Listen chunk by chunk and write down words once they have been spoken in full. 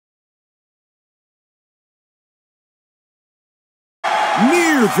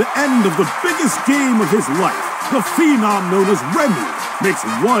Near the end of the biggest game of his life, the phenom known as Reni makes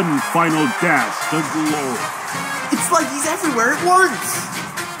one final dash to glory. It's like he's everywhere at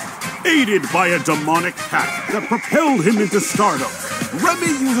once! Aided by a demonic pack that propelled him into stardom,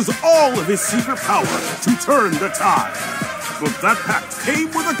 Reni uses all of his secret power to turn the tide. But that pact came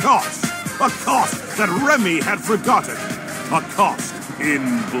with a cost that Reni had forgotten, a cost in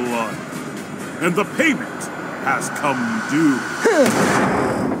blood. And the payment has come due.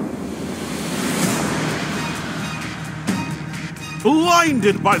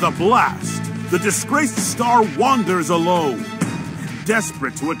 Blinded by the blast, the disgraced star wanders alone,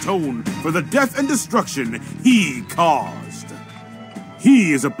 desperate to atone for the death and destruction he caused.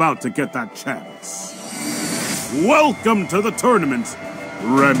 He is about to get that chance. Welcome to the tournament,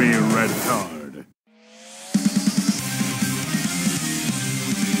 Reni Redcard.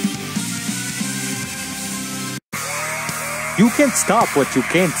 You can't stop what you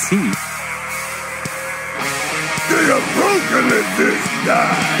can't see. They are broken in this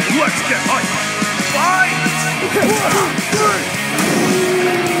guy. Let's get hype. Fight!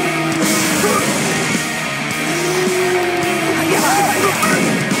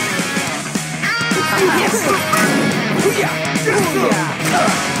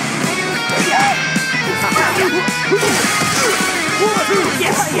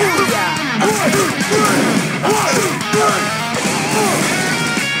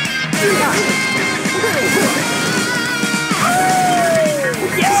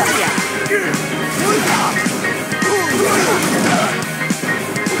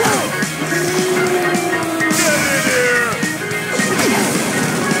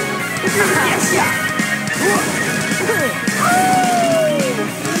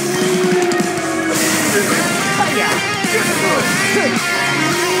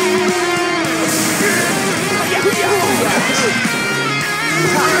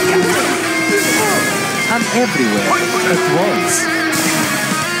 I'm everywhere at once.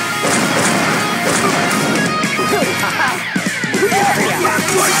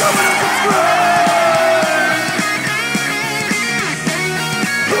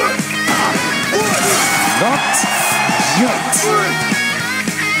 Not yet.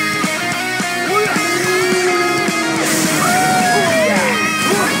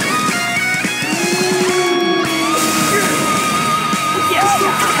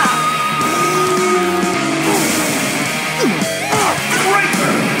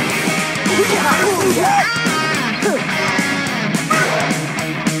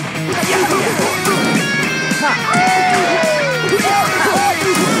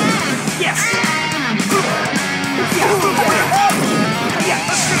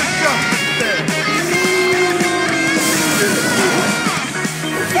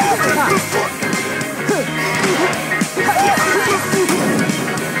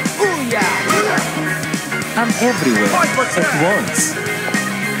 I'm everywhere at once.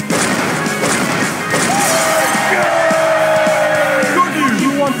 You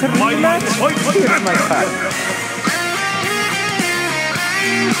want to rematch? Here's my pack.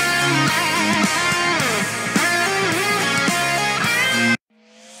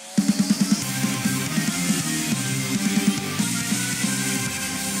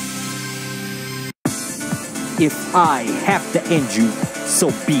 If I have to end you,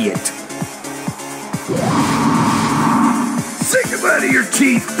 so be it. Sick him out of your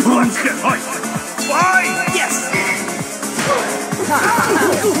teeth, punch! Fine! Yes!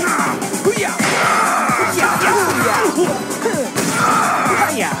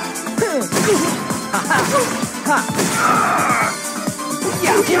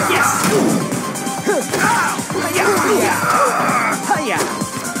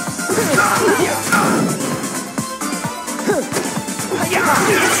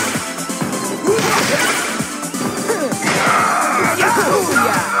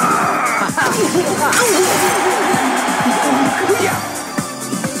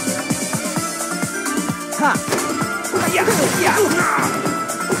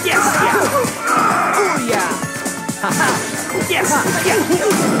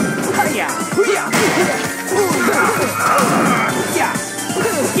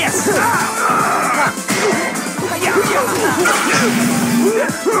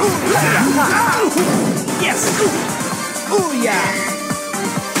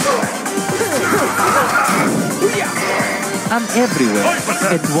 I'm everywhere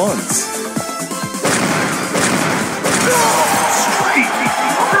at once.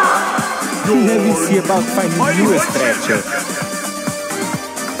 Let me see about finding you a stretcher.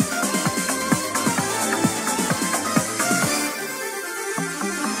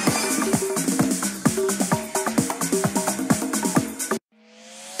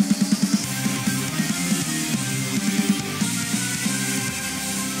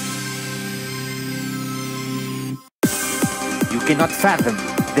 cannot fathom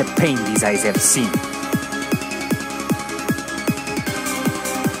the pain these eyes have seen.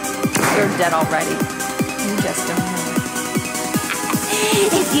 You're dead already. You just don't know.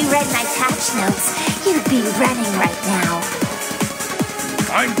 If you read my patch notes, you'd be running right now.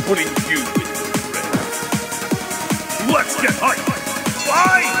 I'm putting you in the red. Let's get hyped!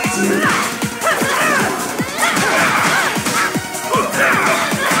 Fight!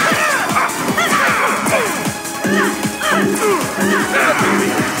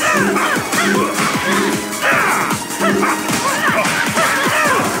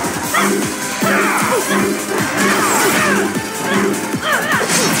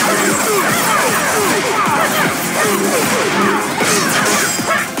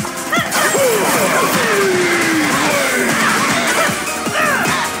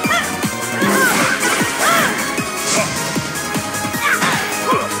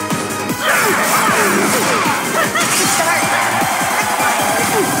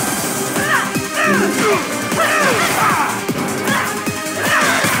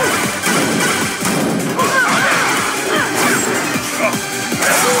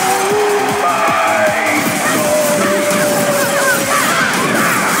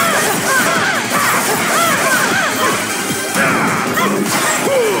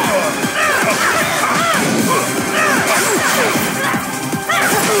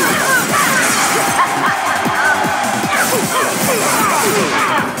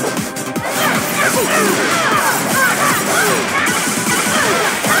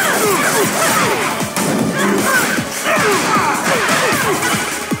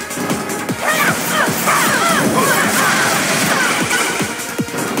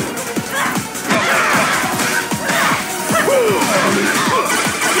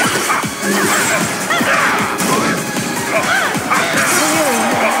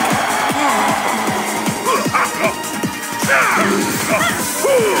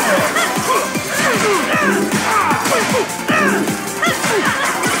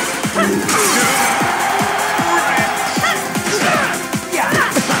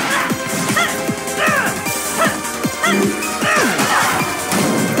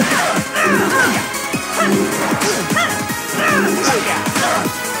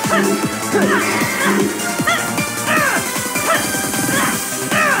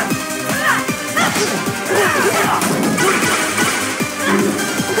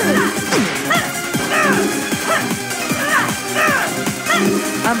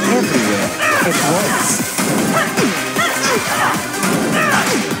 I'm everywhere at once.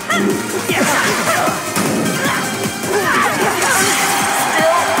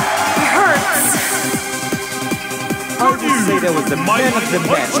 I would say that was the man of the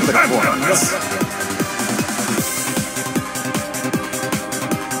match performance.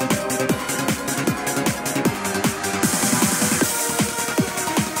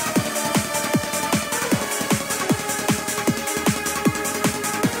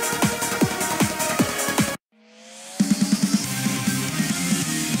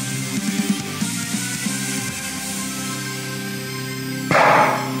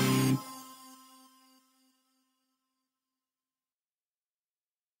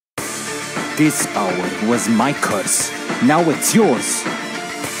 This power was my curse. Now it's yours.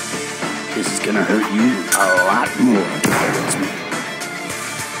 This is gonna hurt you a lot more than it hurts me.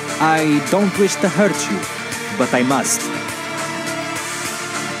 I don't wish to hurt you, but I must.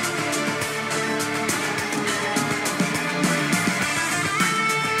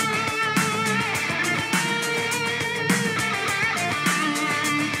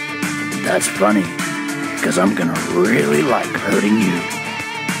 That's funny, because I'm gonna really like hurting you.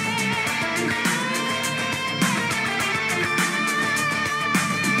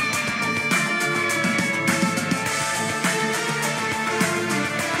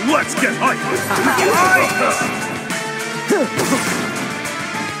 Let's get hyped!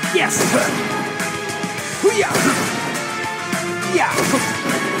 Yes! Yeah! Yeah!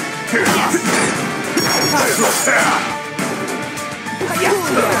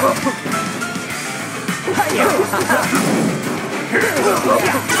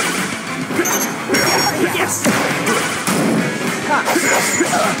 Yes!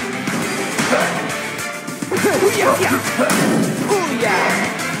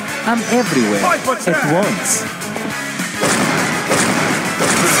 I'm everywhere at once.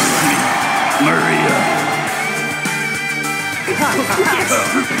 Maria.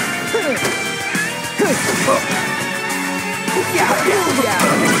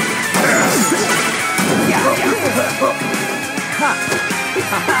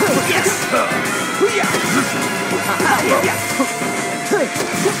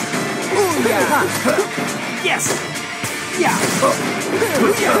 Yes!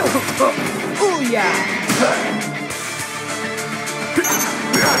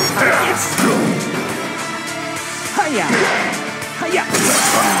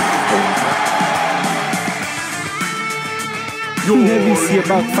 Let me see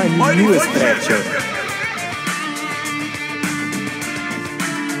about finding you a stretcher.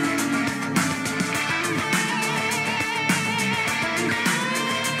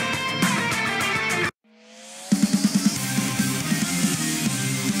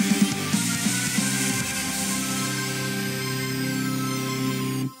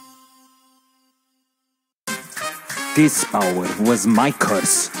 This power was my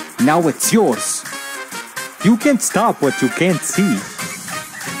curse. Now it's yours. You can't stop what you can't see.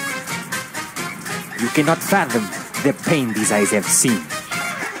 You cannot fathom the pain these eyes have seen.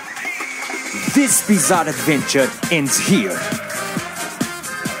 This bizarre adventure ends here.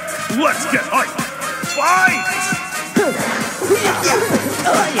 Let's get hyped! Fight!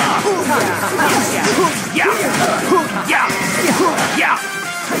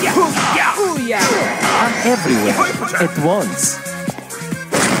 I'm everywhere at once.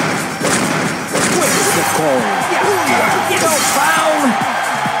 Where's the call? Don't bound!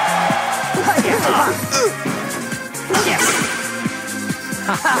 Yes!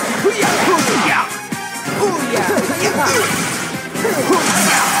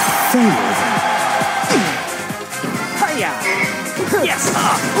 Failed. Yes!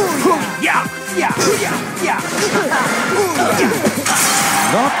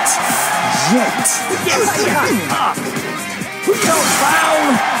 Not yet! Yes! Don't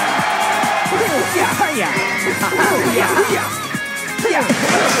bound!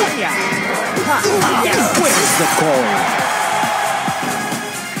 Where's the call?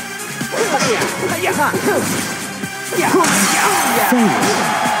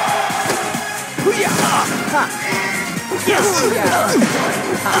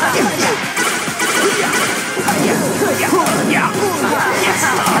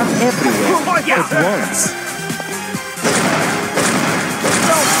 I'm everywhere at once.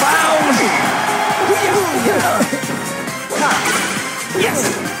 Don't bound! Yes!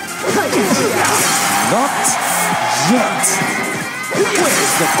 Not yet!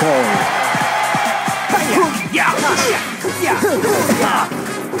 Where's the call? Yes!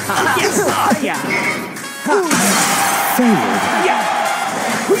 Failed!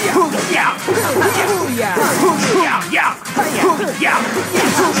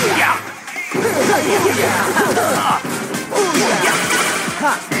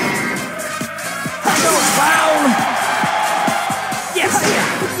 Don't bound!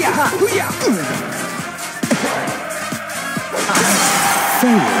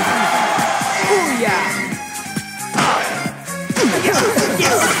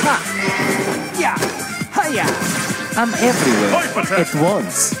 Yes! Failed! I'm everywhere at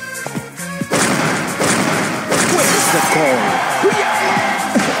once. Where's the call?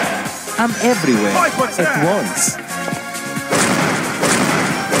 I'm everywhere at once.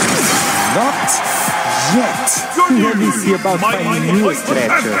 Not yet. Let me see about finding you a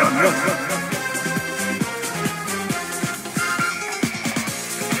stretcher.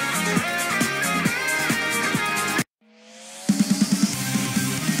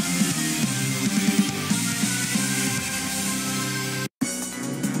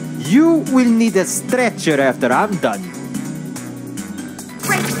 You will need a stretcher after I'm done.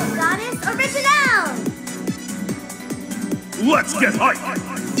 Graceful goddess original! Let's get hyped!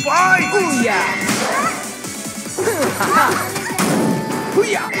 Fight! Yes!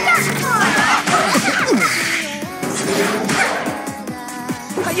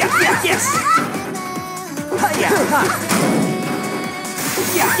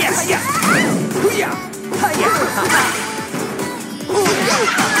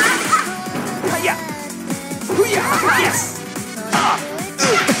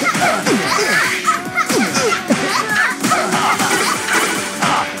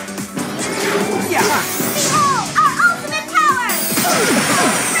 Behold, our ultimate power!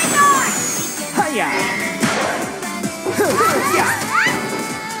 Bring on!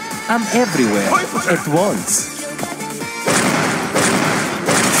 I'm everywhere at once.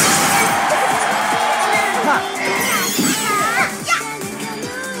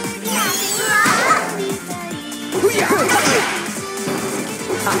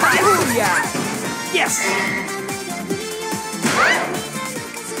 Yes!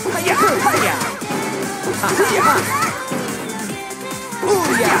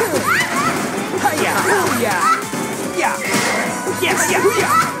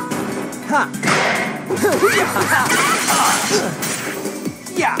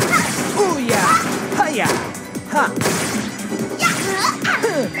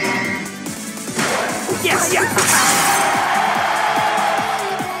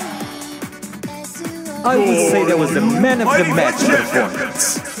 I would say that was the man of the match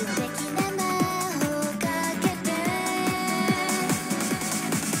performance.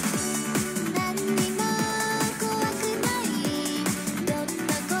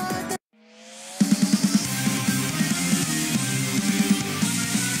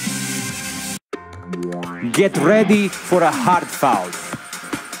 Get ready for a hard foul.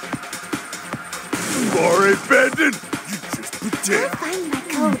 You are a bandit! You just pretend! I'll find my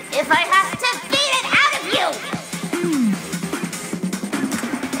code if I have to beat it out of you!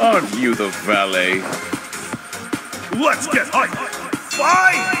 Aren't you the valet? Let's get hype!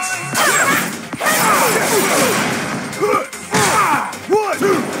 Fight!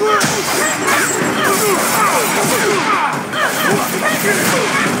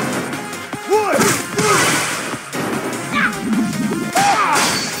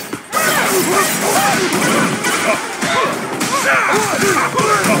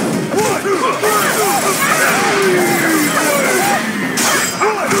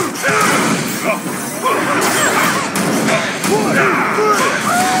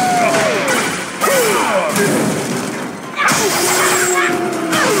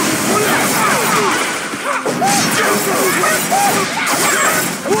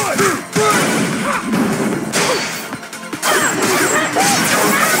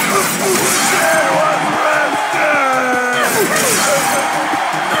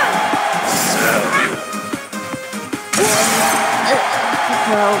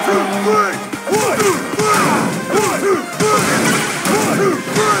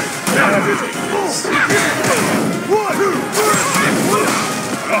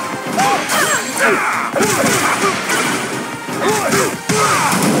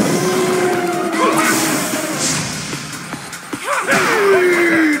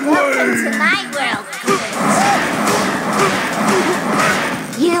 Welcome to my world.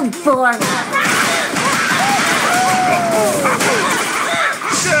 You bore me.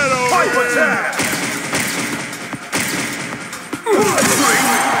 Hype attack!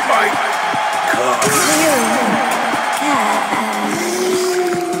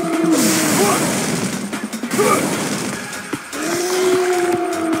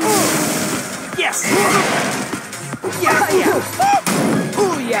 Yes! Yeah!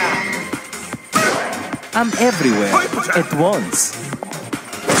 Oh yeah! I'm everywhere at once.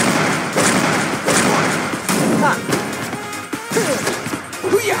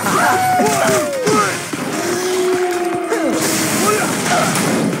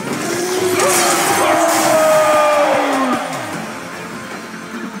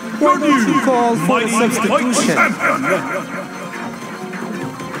 Why don't you call for a substitution?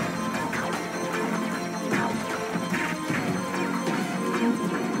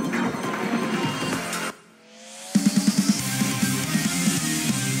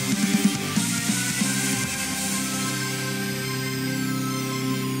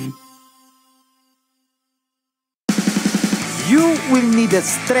 You will need a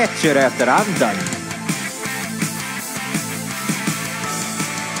stretcher after I'm done.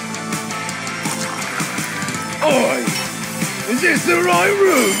 Oi! Is this the right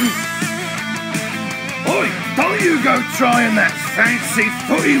room? Oi! Don't you go trying that fancy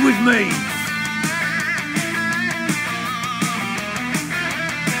footy with me!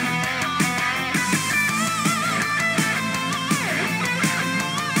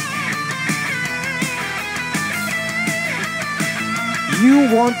 You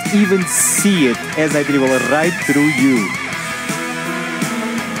won't even see it as I dribble right through you.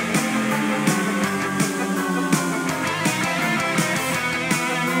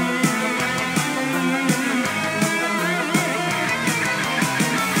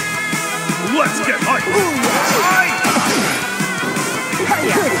 Let's get hype!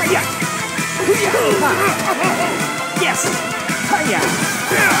 Yes! Hiya!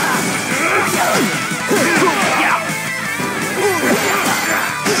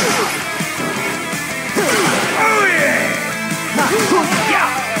 Oh yeah!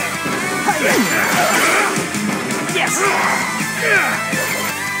 Yes!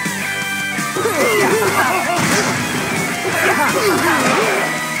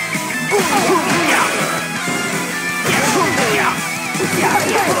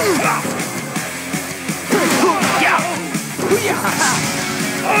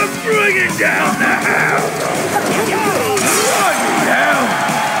 I'm bringing down the house! Run down!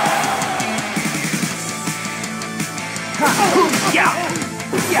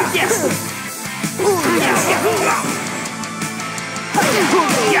 Yes!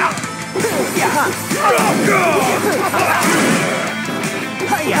 Rock on!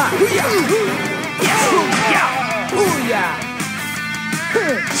 Yes! Yeah! Ooh, yeah!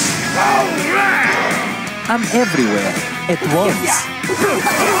 I'm everywhere at once. Yeah!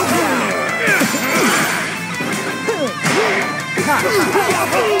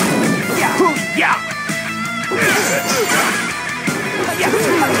 Yeah!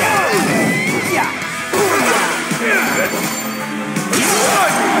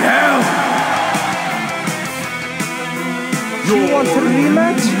 You want a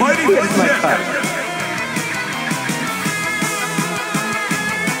rematch? Mighty Here's my Jet. card.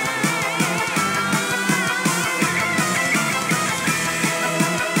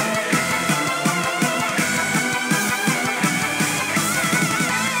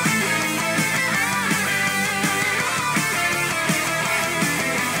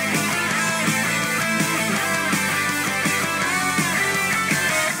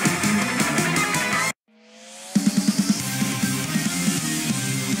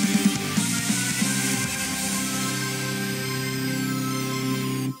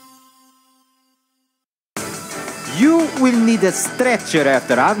 You will need a stretcher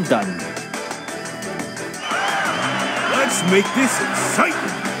after I'm done. Let's make this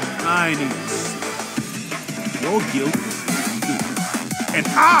exciting. I need your guilt, and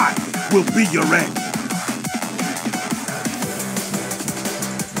I will be your end.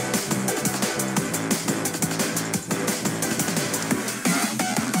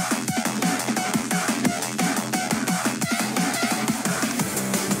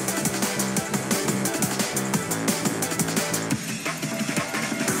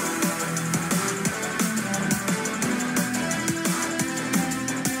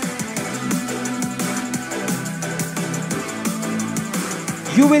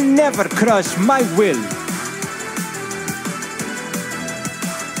 You will never crush my will.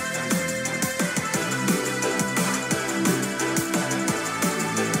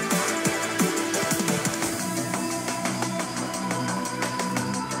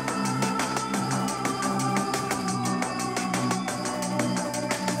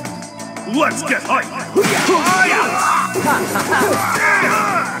 Let's get hyped.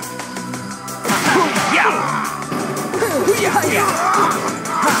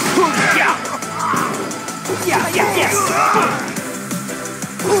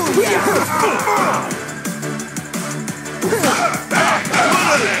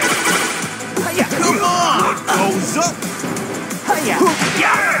 Come on! Goes up!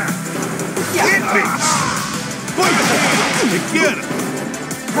 Hit me! Put your hands together!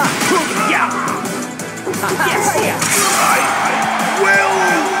 I will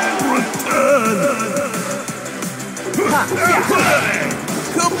return!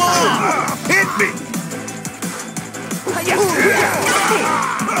 Come on! Hit me! Put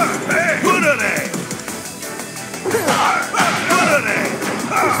it in! Put it in!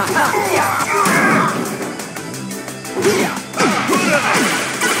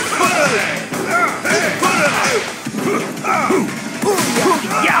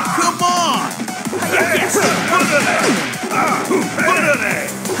 Come on! Yes! Put it in! Put it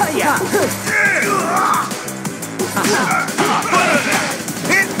in!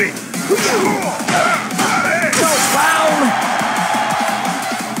 Hit me! Go clown!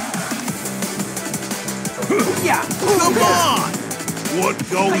 Come on! What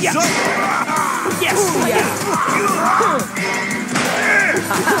goes up?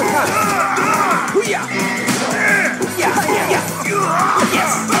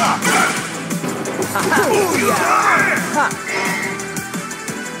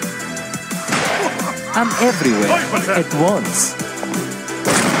 I'm everywhere at once.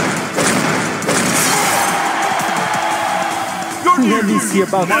 Let me see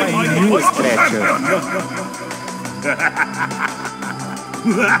about my new stretcher.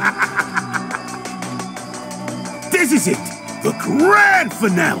 This is it! The grand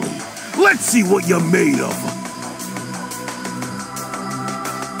finale! Let's see what you're made of!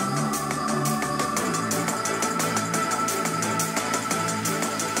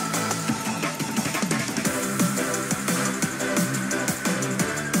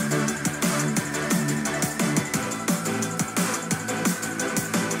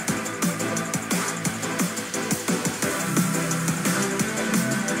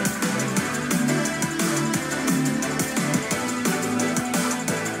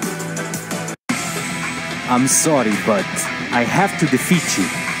 I'm sorry, but I have to defeat you.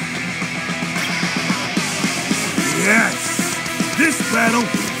 Yes! This battle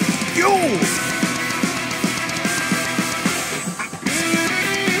is yours!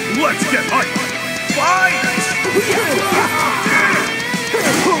 Let's get hyped! Fight!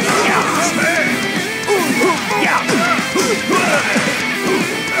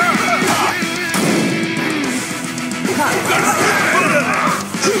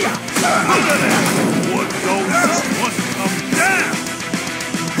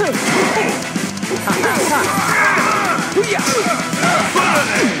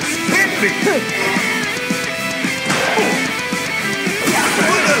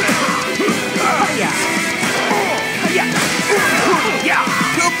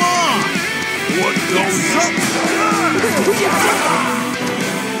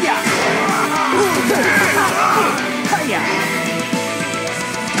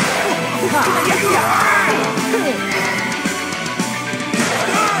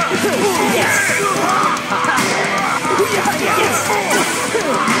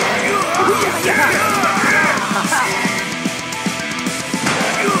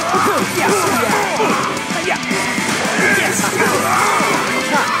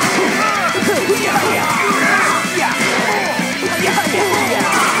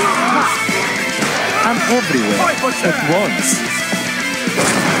 I'm everywhere at once.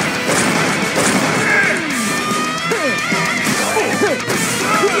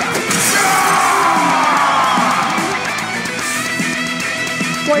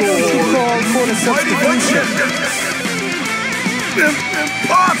 Why don't you call for a substitution?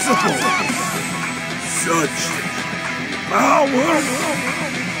 Impossible! Such power!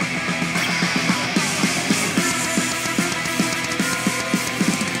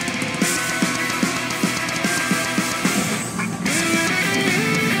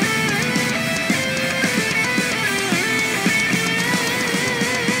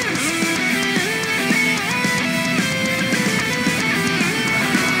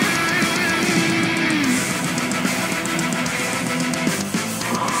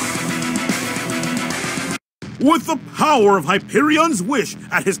 With the power of Hyperion's wish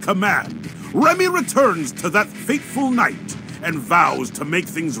at his command, Reni returns to that fateful night and vows to make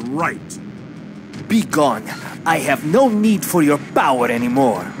things right. Be gone. I have no need for your power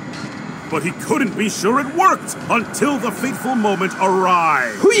anymore. But he couldn't be sure it worked until the fateful moment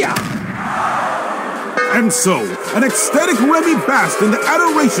arrived. Hoo-yah! And so, an ecstatic Reni basked in the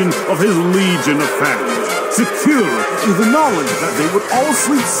adoration of his legion of fans, secure in the knowledge that they would all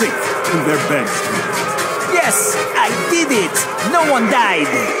sleep safe in their beds tonight. Yes, I did it! No one died!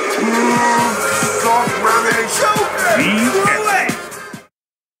 Stop running!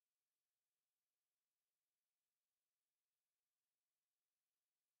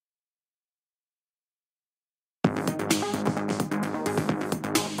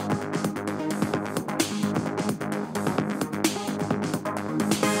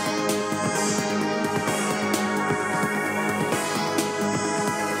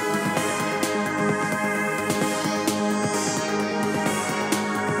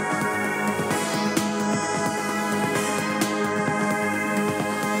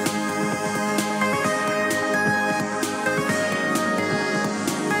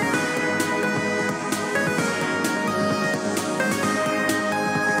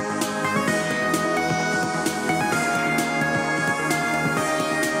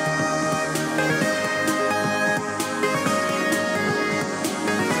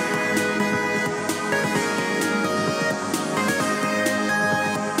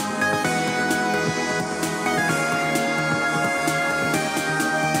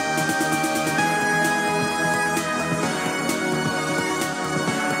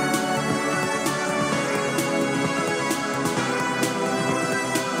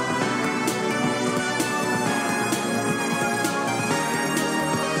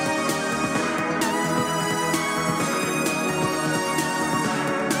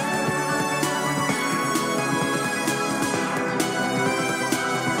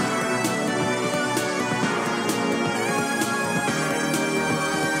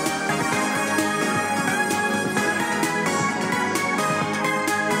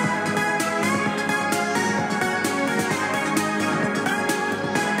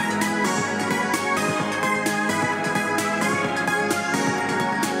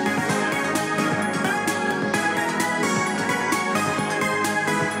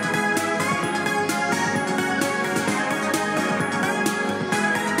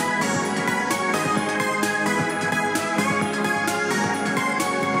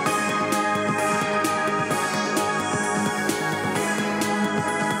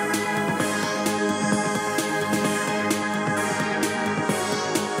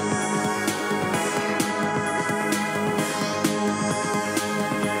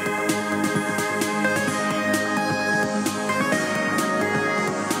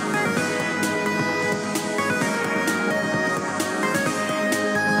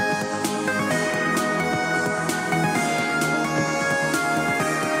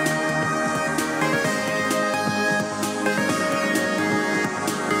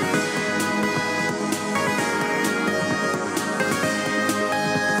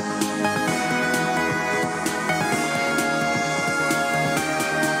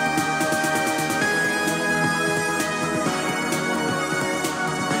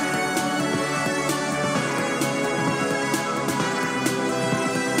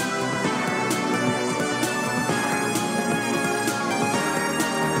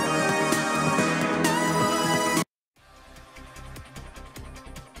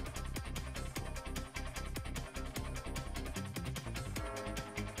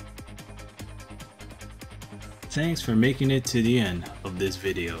 Thanks for making it to the end of this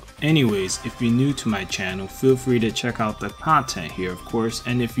video. Anyways, if you're new to my channel, feel free to check out the content here, of course,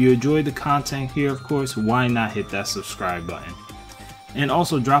 and if you enjoy the content here, of course, why not hit that subscribe button? And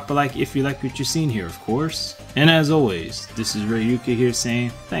also drop a like if you like what you've seen here, of course. And as always, this is Rayuka here saying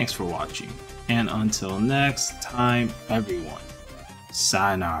thanks for watching, and until next time, everyone,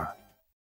 sayonara.